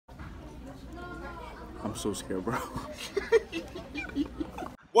I'm so scared, bro.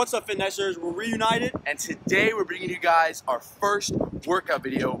 What's up, Finessers? We're reunited, and today we're bringing you guys our first workout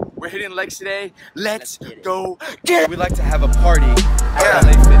video. We're hitting legs today. Let's go get it. We like to have a party at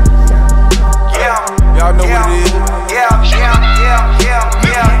LA Fitness. Yeah, y'all know what it is. Yeah.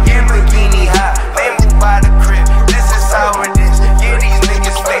 In bikini high, they move by the crib. This is how it is. Yeah, these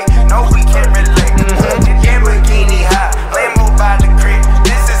niggas fake. No, we can't relate. In bikini high, they move by the crib.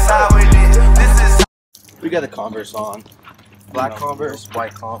 This is how it is. This is. We got the Converse on. Black Converse,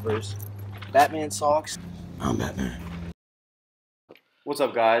 white Converse, Batman socks. I'm Batman. What's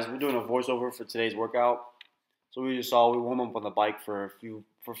up, guys? We're doing a voiceover for today's workout. So we warm up on the bike for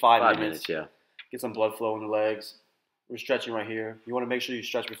 5 minutes. Yeah. Get some blood flow in the legs. We're stretching right here. You want to make sure you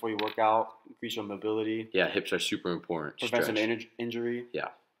stretch before you work out, increase your mobility. Yeah, hips are super important. Prevent some injury. Yeah.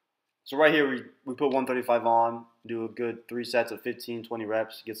 So right here, we put 135 on, do a good 3 sets of 15, 20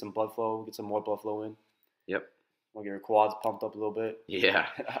 reps, get some blood flow, get some more blood flow in. Yep. We'll get your quads pumped up a little bit. Yeah.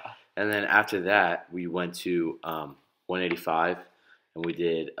 And then after that, we went to 185, and we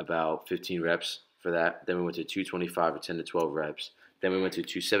did about 15 reps for that. Then we went to 225 or 10 to 12 reps. Then we went to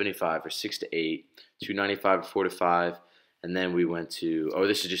 275 or 6 to 8, 295 or 4 to 5, and then we went to,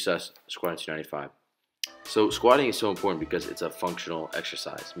 this is just us squatting 295. So squatting is so important because it's a functional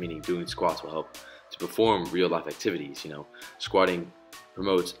exercise, meaning doing squats will help to perform real life activities. You know, squatting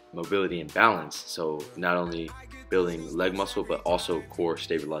promotes mobility and balance, so not only building leg muscle but also core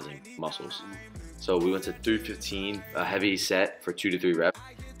stabilizing muscles. So we went to 315, a heavy set for 2 to 3 reps.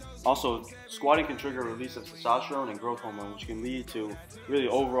 Also, squatting can trigger a release of testosterone and growth hormone, which can lead to really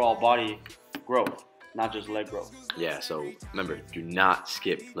overall body growth, not just leg growth. Yeah, so remember, do not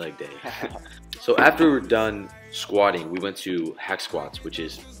skip leg day. So after we're done squatting, we went to hack squats, which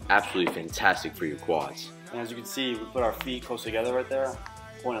is absolutely fantastic for your quads. And as you can see, we put our feet close together right there,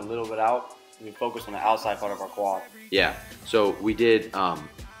 point a little bit out, and we focus on the outside part of our quad. Yeah, so we did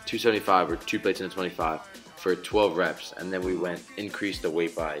 275 or 2 plates in a 25 for 12 reps, and then we increased the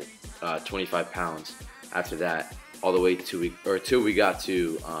weight by 25 pounds after that, all the way till we got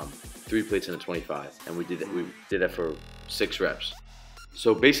to 3 plates in a 25, and we did that for 6 reps.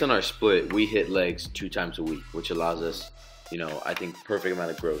 So based on our split, we hit legs 2 times a week, which allows us, you know, I think perfect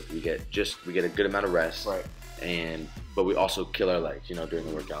amount of growth. We get a good amount of rest, right? But we also kill our legs, you know, during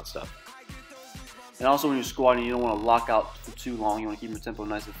the workout stuff. And also when you're squatting, you don't want to lock out for too long. You want to keep your tempo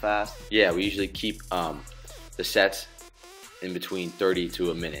nice and fast. Yeah, we usually keep the sets in between 30 to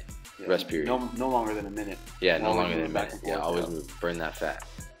a minute rest period. No longer than a minute. Yeah, no longer than a minute. Yeah, always burn that fat.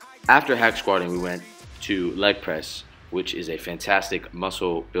 After hack squatting, we went to leg press, which is a fantastic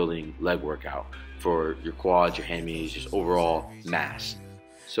muscle building leg workout for your quads, your hammies, just overall mass.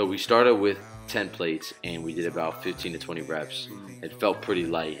 So we started with 10 plates and we did about 15 to 20 reps. It felt pretty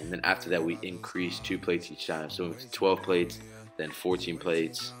light, and then after that we increased 2 plates each time. So we went to 12 plates, then 14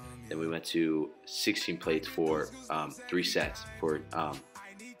 plates, then we went to 16 plates for 3 sets for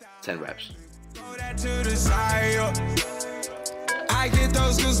 10 reps. I get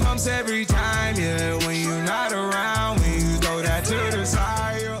those goosebumps every time, yeah, when you're not around, when you throw that to the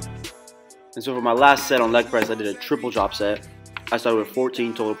side. And so for my last set on leg press, I did a triple drop set. I started with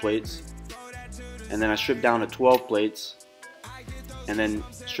 14 total plates, and then I stripped down to 12 plates, and then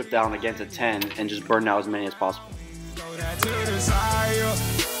stripped down again to 10, and just burned out as many as possible.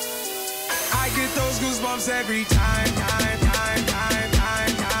 I get those goosebumps every time.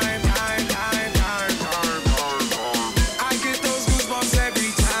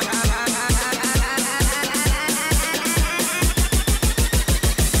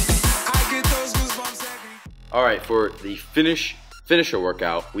 All right, for the finisher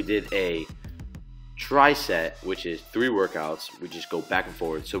workout, we did a tri-set, which is 3 workouts. We just go back and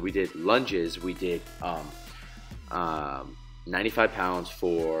forward. So we did lunges. We did 95 pounds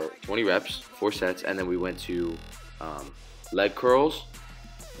for 20 reps, 4 sets, and then we went to leg curls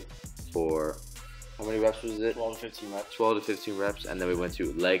for, how many reps was it? 12 to 15 reps. 12 to 15 reps, and then we went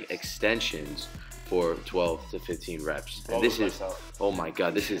to leg extensions for 12 to 15 reps. And this is, oh my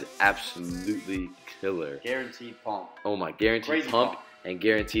god, this is absolutely killer. Guaranteed pump. Oh my, guaranteed pump, and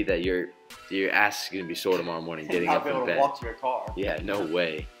guaranteed that your ass is gonna be sore tomorrow morning getting up from bed. Not be able to walk to your car. Yeah, no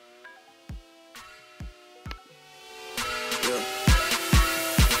way.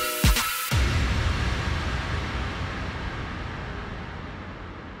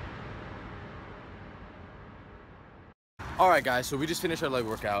 Alright guys, so we just finished our leg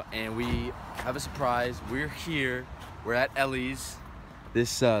workout and we have a surprise. We're here, we're at Ellie's,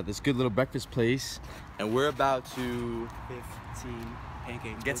 this good little breakfast place, and we're about to 15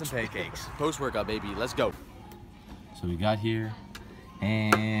 pancakes. Get some pancakes. Post-workout, baby, let's go. So we got here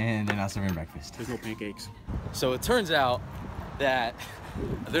and and they're not serving breakfast. There's no pancakes. So it turns out that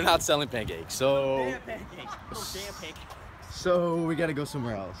they're not selling pancakes. So we gotta go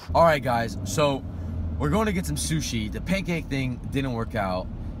somewhere else. All right, guys. So we're going to get some sushi. The pancake thing didn't work out,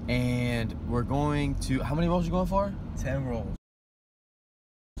 and we're going to. How many rolls you going for? 10 rolls.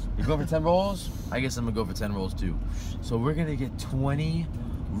 You go for 10 rolls? I guess I'm gonna go for 10 rolls too. So we're gonna get 20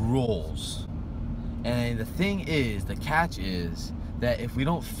 rolls. And the thing is, the catch is that if we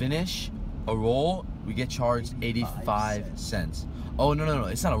don't finish a roll, we get charged 85 cents. Oh, no,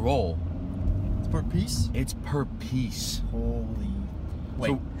 it's not a roll. It's per piece? It's per piece. Holy.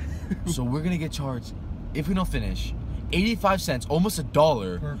 Wait. So we're gonna get charged, if we don't finish, 85 cents, almost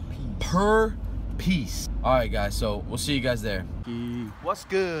 $1 per piece. All right, guys, so we'll see you guys there. What's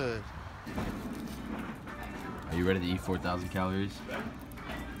good? Are you ready to eat 4,000 calories?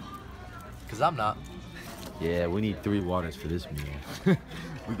 Cause I'm not. Yeah, we need 3 waters for this meal.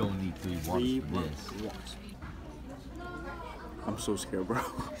 We're gonna need 3 waters for this. I'm so scared, bro.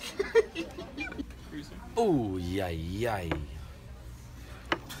 Oh, yay.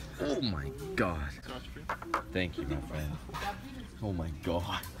 Oh my God. Thank you, my friend. Oh my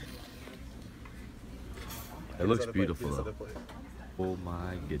God. It looks beautiful though. Oh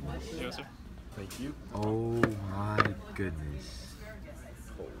my goodness. Yes, sir. Thank you. Oh my goodness.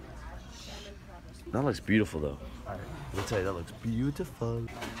 That looks beautiful though. Let me tell you, that looks beautiful.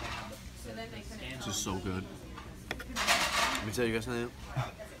 This is so good. Let me tell you guys something.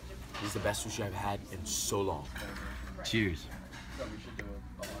 This is the best sushi I've had in so long. Cheers.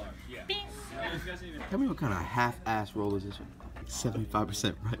 Tell me what kind of half-ass roll is this one?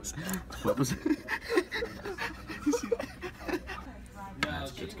 75% rice. What was it?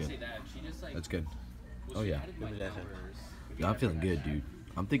 That's good. That's good. Oh yeah. Yeah, I'm feeling good, dude.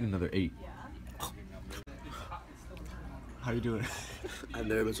 I'm thinking another 8. How you doing? I've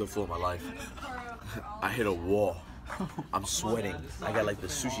never been so full in my life. I hit a wall. I'm sweating. I got like the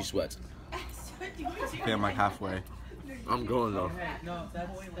sushi sweats. Okay, I'm like halfway. I'm going though. Not bad.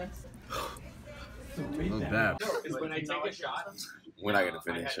 When I take a shot, We're not gonna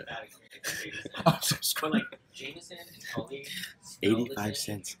finish it. but like Jameson and Tully, 85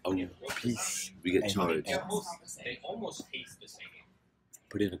 cents a piece. We get charged. they almost taste the same.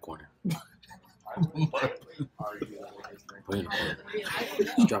 Put it in the corner. Put it in the corner.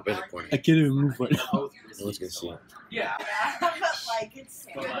 Just drop it in the corner. I can't even move right now. No one's gonna see it. Yeah.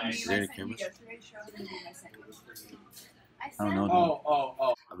 Is there any cameras? I don't know, dude.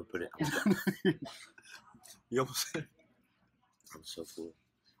 Oh. I'm gonna put it. You almost said. I'm so full.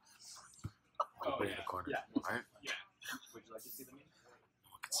 I'm gonna put it in the corner. Yeah. Alright? Yeah. Would you like to see the meat?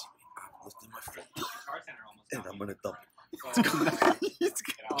 No one can see me. I'm lifting my foot. Bartender almost. And I'm gonna dump it.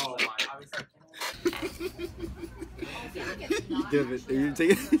 Oh my! I was like, Give it. Are you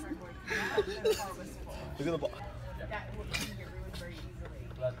taking it? Look at the ball.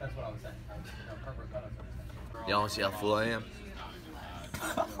 that's what I was saying. Y'all wanna see how full I am?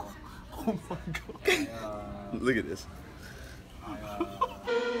 Oh my God. Look at this.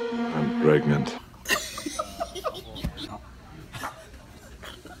 I'm pregnant.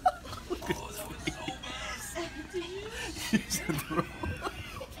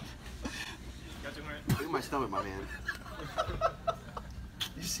 Look at my stomach, my man.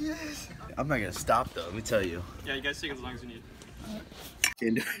 You see this? I'm not gonna stop though, let me tell you. Yeah, you guys take as long as you need.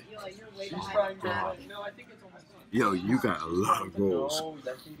 Can't do it. Yo, you got a lot of rolls.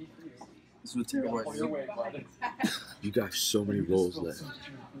 This is terrible. You got so many rolls left.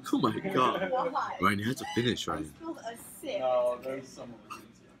 Oh my God. Ryan, you have to finish, Ryan.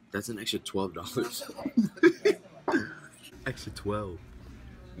 That's an extra $12. Extra 12.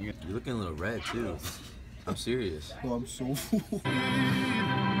 You're looking a little red too. I'm serious. Oh, I'm so full.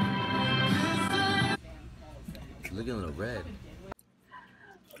 You're looking a little red.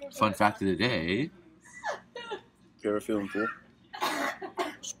 Fun fact of the day. You ever feeling full?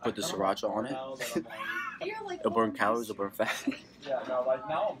 Just put the sriracha on it. It'll burn calories, it'll burn fat.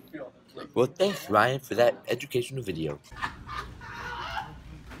 Well, thanks, Ryan, for that educational video.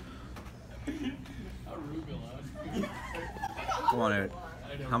 Come on, Eric.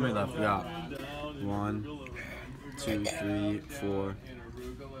 How many left? We got 1, 2, 3, 4.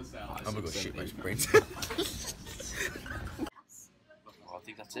 I'm gonna go shit my brains. I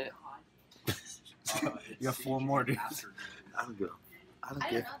think that's it. You got 4 more, dude. I don't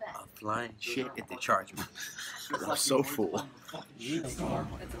give a flying shit if they charge me. I'm so full.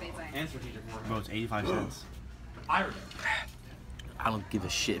 Bro, it's 85 cents. I don't give a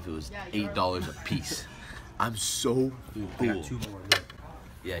shit if it was $8 a piece. I'm so I got full. 2 more.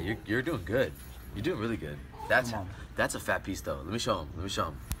 Yeah, you're doing good. You're doing really good. That's a fat piece though. Let me show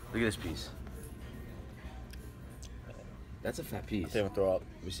him. Look at this piece. That's a fat piece. I think I'll throw up.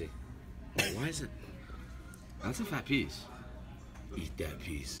 Let me see. Why is it? That's a fat piece. Eat that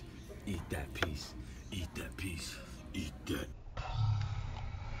piece. Eat that piece. Eat that piece. Eat that.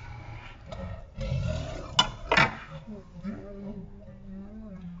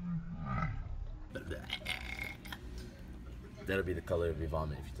 That'll be the color of your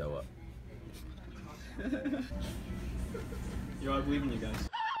vomit if you throw up. Yo, I believe in you guys.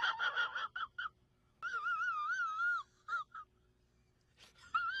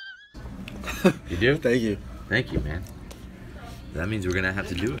 You do? Thank you. Thank you, man. That means we're gonna have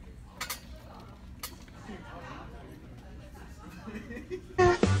to do it.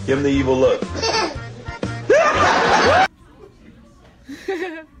 Give him the evil look.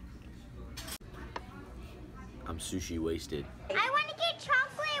 I'm sushi wasted. I want to get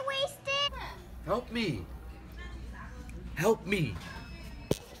chocolate wasted. Help me. Help me.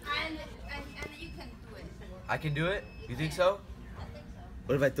 And you can do it. I can do it? You think so?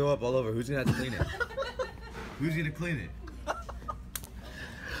 What if I throw up all over? Who's gonna have to clean it? Who's gonna clean it?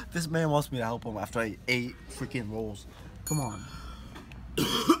 This man wants me to help him after I ate freaking rolls. Come on.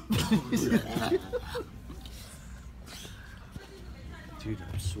 Dude,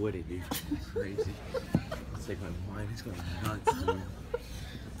 I'm sweaty, dude. It's crazy. It's like my mind is going nuts, dude.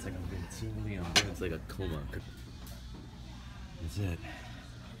 It's like I'm getting tingly. It's like a coma. That's it.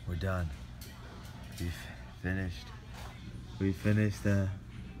 We're done. We've finished. We finished the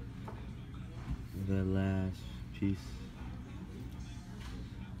last piece.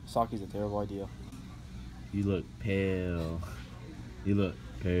 Saki's a terrible idea. You look pale. You look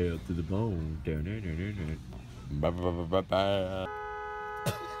pale to the bone.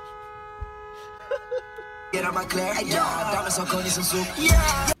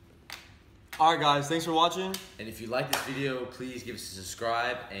 Alright guys, thanks for watching. And if you like this video, please give us a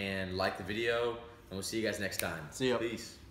subscribe and like the video. And we'll see you guys next time. See ya. Peace.